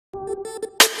Hello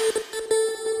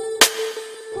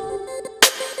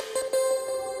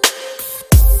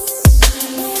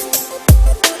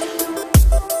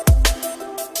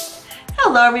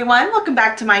everyone, welcome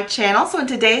back to my channel. So in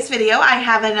today's video I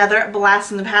have another blast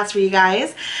from the past for you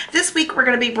guys. This week we're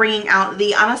going to be bringing out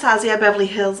the Anastasia Beverly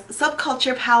Hills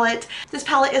Subculture palette. This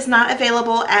palette is not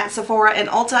available at Sephora and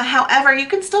Ulta. However, you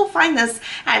can still find this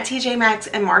at TJ Maxx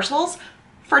and Marshalls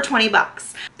for 20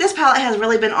 bucks. This palette has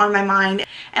really been on my mind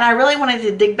and I really wanted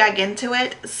to dig back into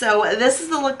it. So this is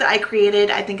the look that I created.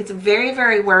 I think it's very,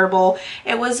 very wearable.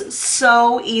 It was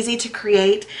so easy to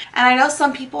create. And I know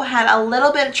some people had a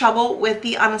little bit of trouble with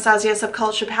the Anastasia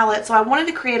Subculture palette. So I wanted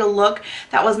to create a look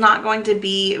that was not going to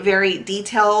be very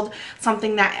detailed,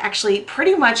 something that actually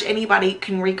pretty much anybody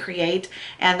can recreate.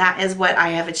 And that is what I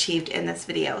have achieved in this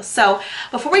video. So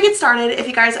before we get started, if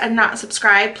you guys are not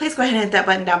subscribed, please go ahead and hit that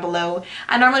button down below.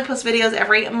 I normally post videos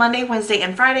every Monday, Wednesday,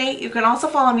 and Friday. You can also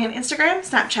follow me on Instagram,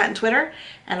 Snapchat, and Twitter,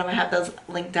 and I'm going to have those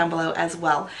linked down below as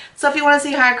well. So if you want to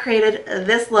see how I created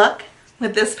this look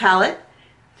with this palette,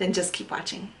 then just keep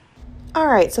watching.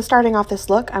 Alright, so starting off this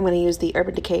look, I'm going to use the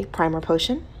Urban Decay Primer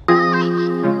Potion.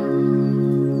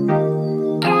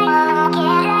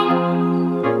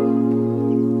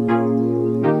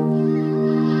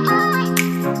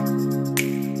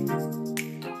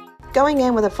 Going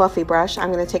in with a fluffy brush,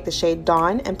 I'm going to take the shade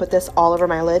Dawn and put this all over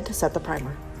my lid to set the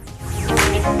primer.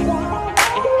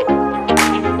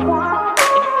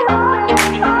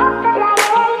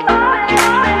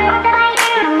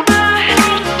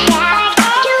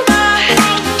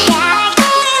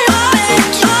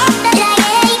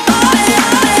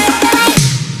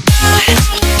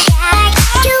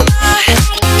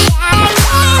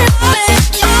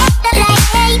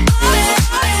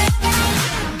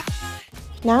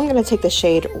 Now I'm going to take the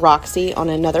shade Roxy on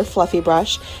another fluffy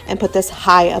brush and put this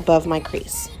high above my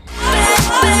crease.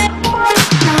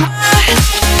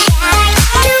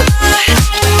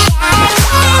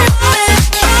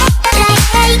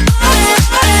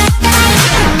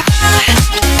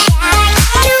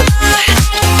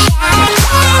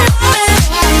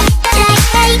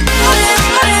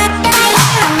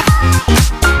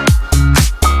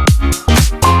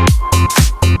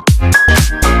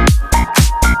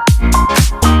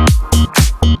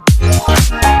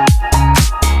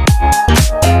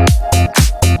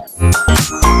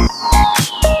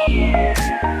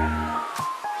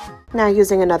 Now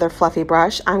using another fluffy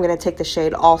brush, I'm going to take the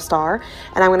shade All Star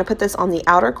and I'm going to put this on the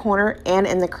outer corner and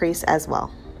in the crease as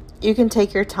well. You can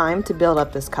take your time to build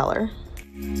up this color.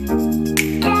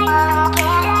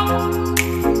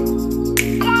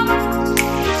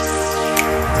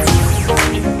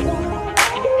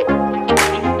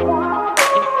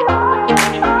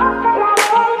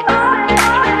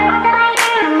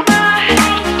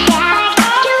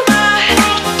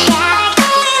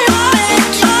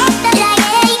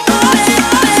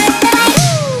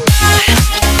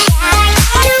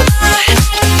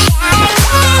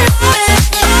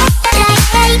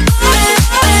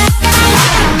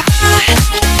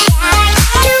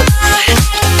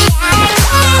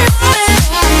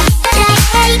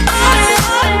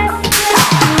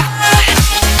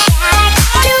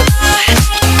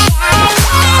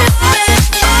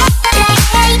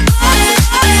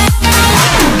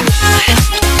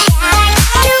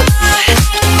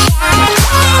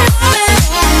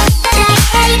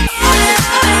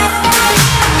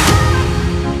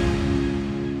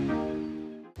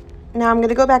 Now I'm going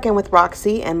to go back in with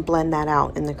Roxy and blend that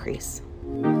out in the crease.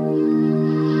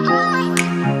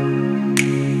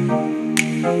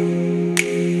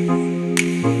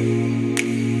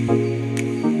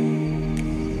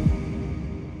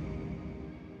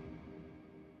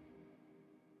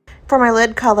 For my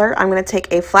lid color, I'm going to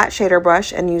take a flat shader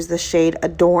brush and use the shade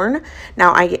Adorn.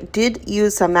 Now I did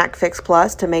use some MAC Fix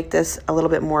Plus to make this a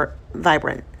little bit more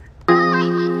vibrant.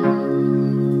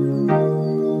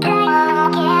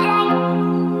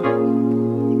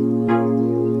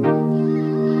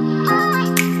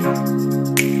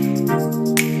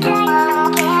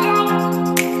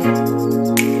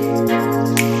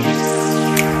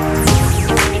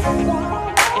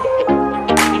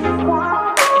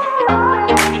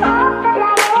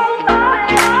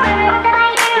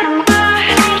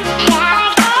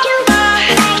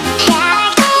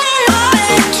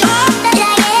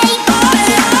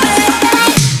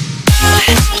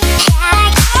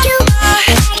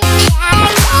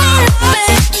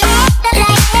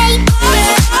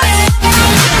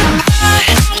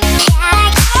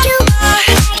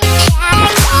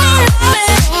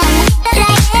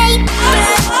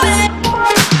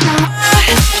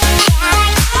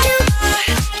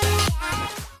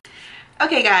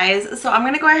 guys, so I'm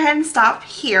going to go ahead and stop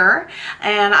here,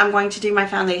 and I'm going to do my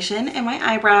foundation and my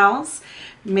eyebrows,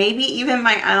 maybe even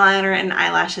my eyeliner and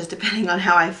eyelashes depending on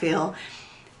how I feel,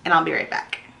 and I'll be right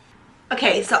back.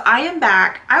 Okay, so I am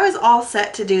back. I was all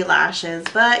set to do lashes,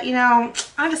 but you know,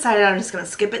 I decided I'm just going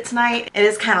to skip it tonight. It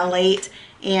is kind of late,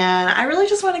 and I really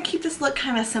just want to keep this look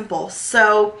kind of simple.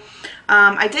 So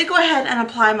I did go ahead and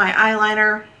apply my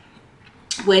eyeliner,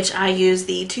 which I use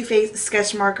the Too Faced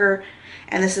sketch marker,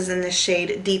 and this is in the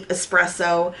shade Deep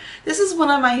Espresso. This is one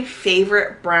of my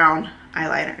favorite brown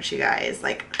eyeliners, you guys.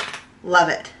 Like, love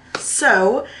it.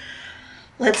 So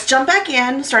let's jump back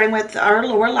in, starting with our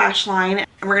lower lash line,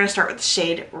 and we're going to start with the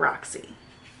shade Roxy.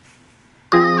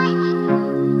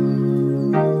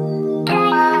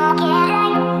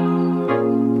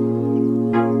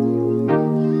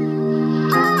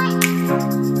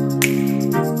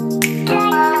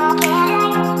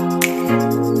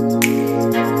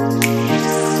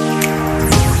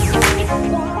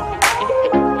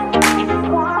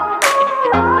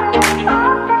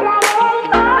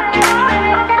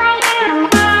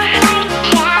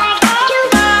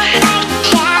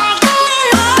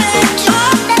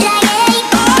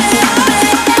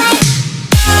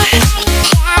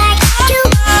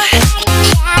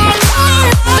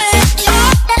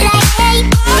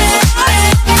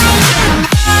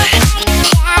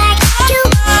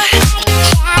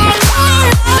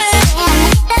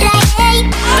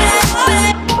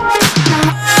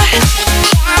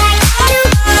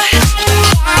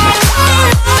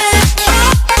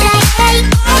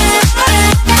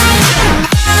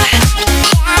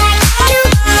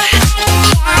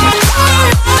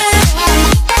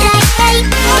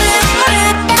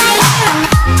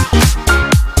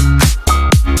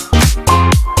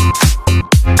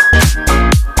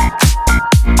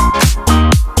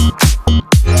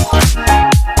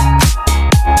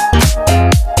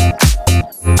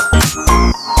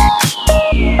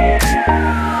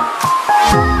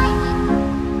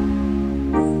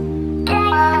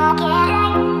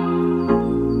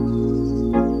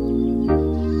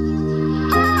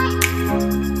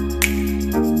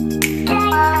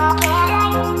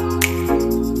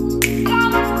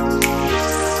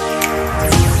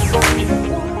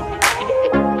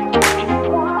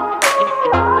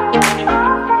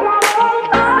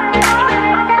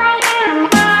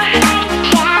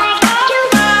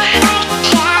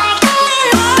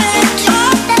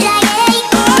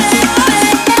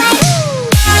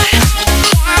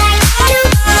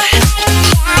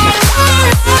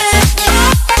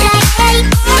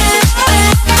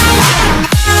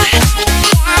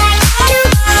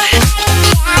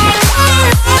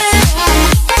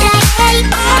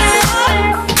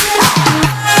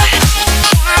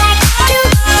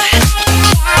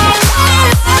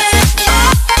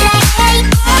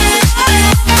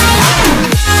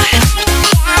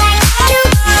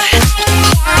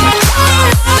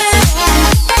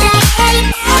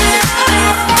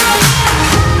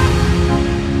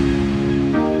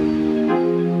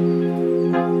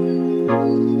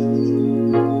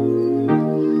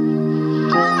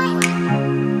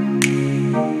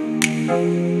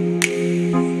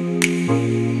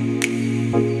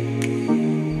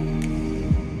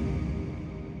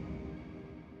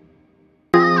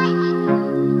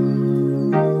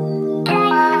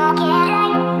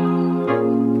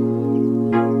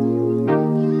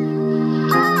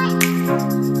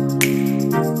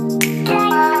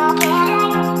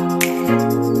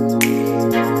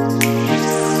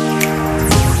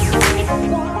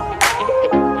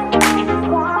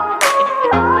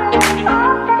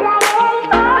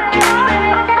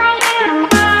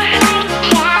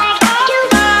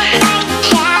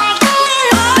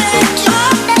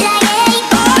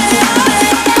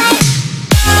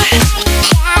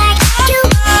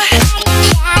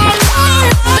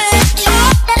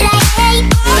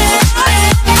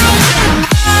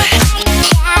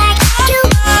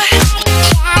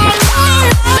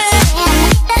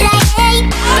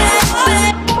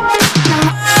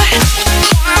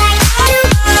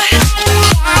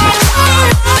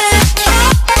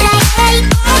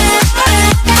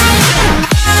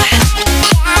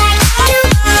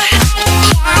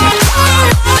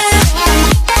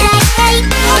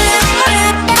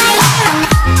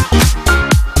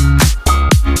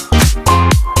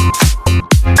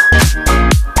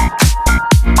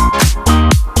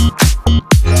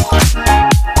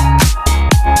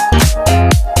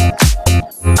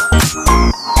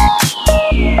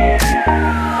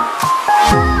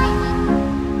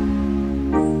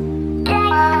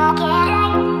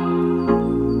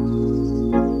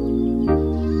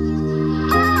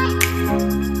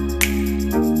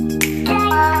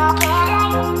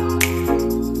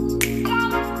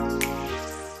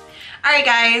 Alright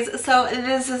guys, so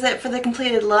this is it for the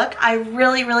completed look. I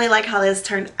really like how this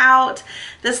turned out.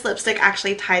 This lipstick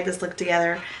actually tied this look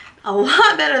together a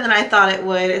lot better than I thought it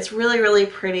would. It's really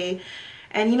pretty.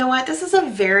 And you know what? This is a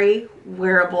very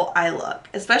wearable eye look,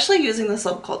 especially using the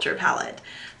Subculture palette.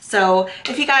 So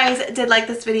if you guys did like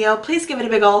this video, please give it a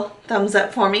big ol' thumbs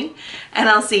up for me, and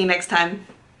I'll see you next time.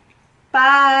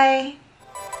 Bye!